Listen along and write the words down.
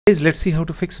Guys, let's see how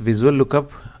to fix visual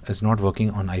lookup is not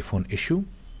working on iPhone issue.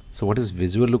 So what is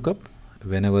visual lookup?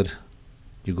 Whenever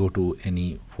you go to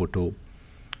any photo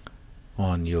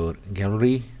on your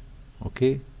gallery,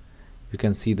 okay, you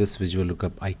can see this visual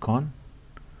lookup icon.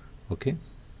 Okay,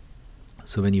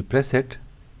 so when you press it,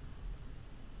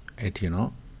 it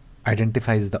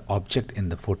identifies the object in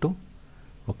the photo.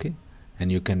 Okay,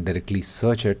 and you can directly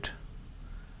search about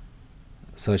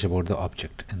the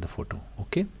object in the photo.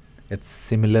 Okay, it's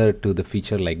similar to the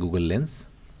feature like Google Lens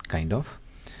kind of.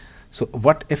 So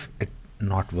what if it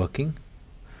not working?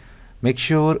 Make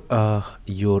sure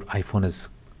your iPhone is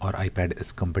or iPad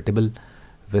is compatible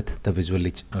with the visual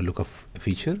lookup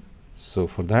feature. So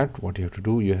for that, what you have to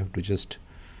do, you have to just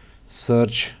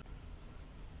search.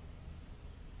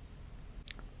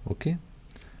 Okay,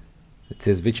 it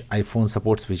says which iPhone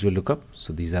supports visual lookup.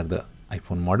 So these are the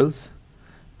iPhone models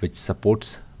which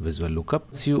supports visual lookup.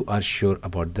 Once you are sure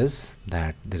about this,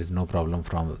 that there is no problem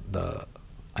from the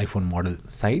iPhone model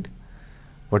side,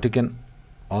 what you can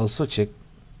also check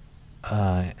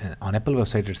on Apple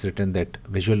website, it's written that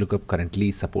visual lookup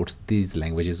currently supports these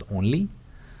languages only.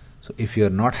 So if you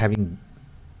are not having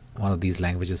one of these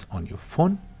languages on your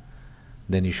phone,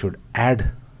 then you should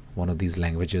add one of these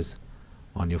languages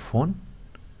on your phone.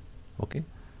 Okay,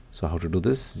 so how to do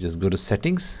this? Just go to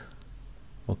settings.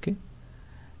 Okay,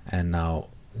 and now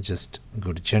just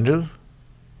go to general,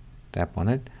 tap on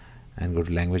it, and go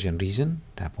to language and region,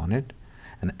 tap on it,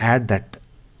 and add that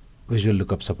visual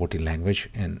lookup supporting language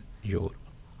in your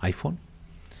iPhone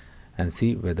and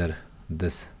see whether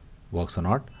this works or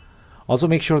not. Also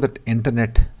make sure that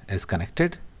internet is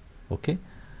connected. Okay,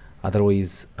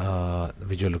 otherwise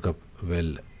visual lookup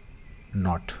will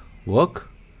not work.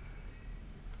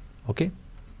 Okay,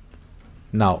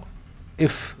 now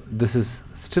if this is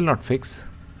still not fixed,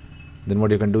 then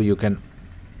what you can do, you can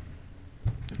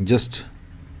just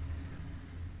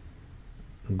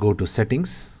go to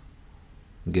settings,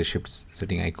 gear shift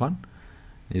setting icon,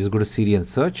 and just go to Siri and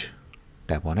search,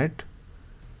 tap on it,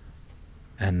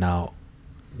 and now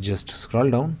just scroll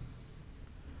down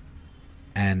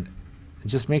and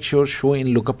just make sure show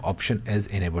in lookup option is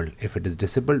enabled. If it is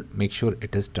disabled, make sure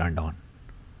it is turned on.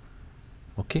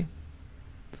 Okay,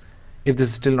 if this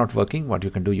is still not working, what you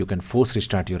can do, you can force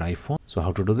restart your iPhone. So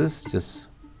how to do this? Just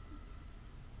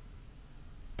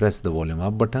press the volume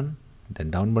up button,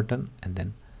 then down button, and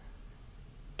then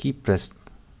keep pressed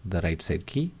the right side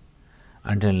key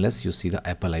until unless you see the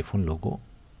Apple iPhone logo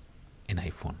in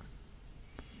iPhone.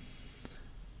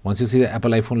 Once you see the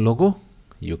Apple iPhone logo,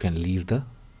 you can leave the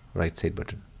right side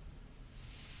button.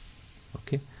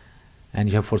 Okay, and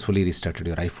you have forcefully restarted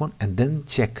your iPhone, and then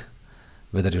check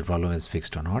whether your problem is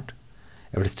fixed or not.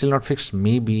 If it's still not fixed,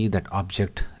 maybe that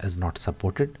object is not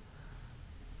supported.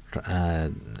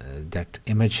 That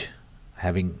image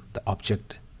having the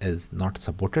object is not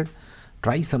supported.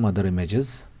 Try some other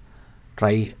images.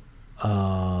 Try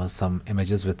some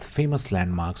images with famous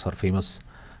landmarks or famous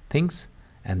things,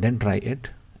 and then try it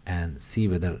and see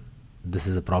whether this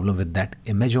is a problem with that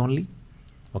image only.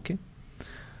 Okay,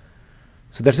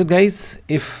 so that's it, guys.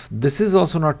 If this is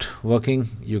also not working,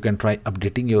 you can try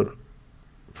updating your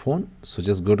phone. So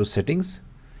just go to settings,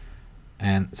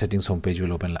 and settings homepage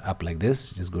will open up like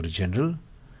this. Just go to general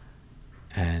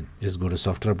and just go to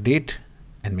software update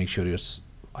and make sure your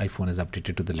iPhone is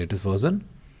updated to the latest version.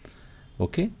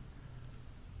 Okay,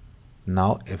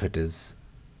 now if it is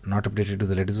not updated to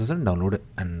the latest version, download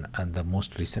and the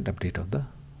most recent update of the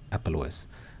Apple OS.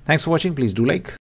 Thanks for watching. Please do like.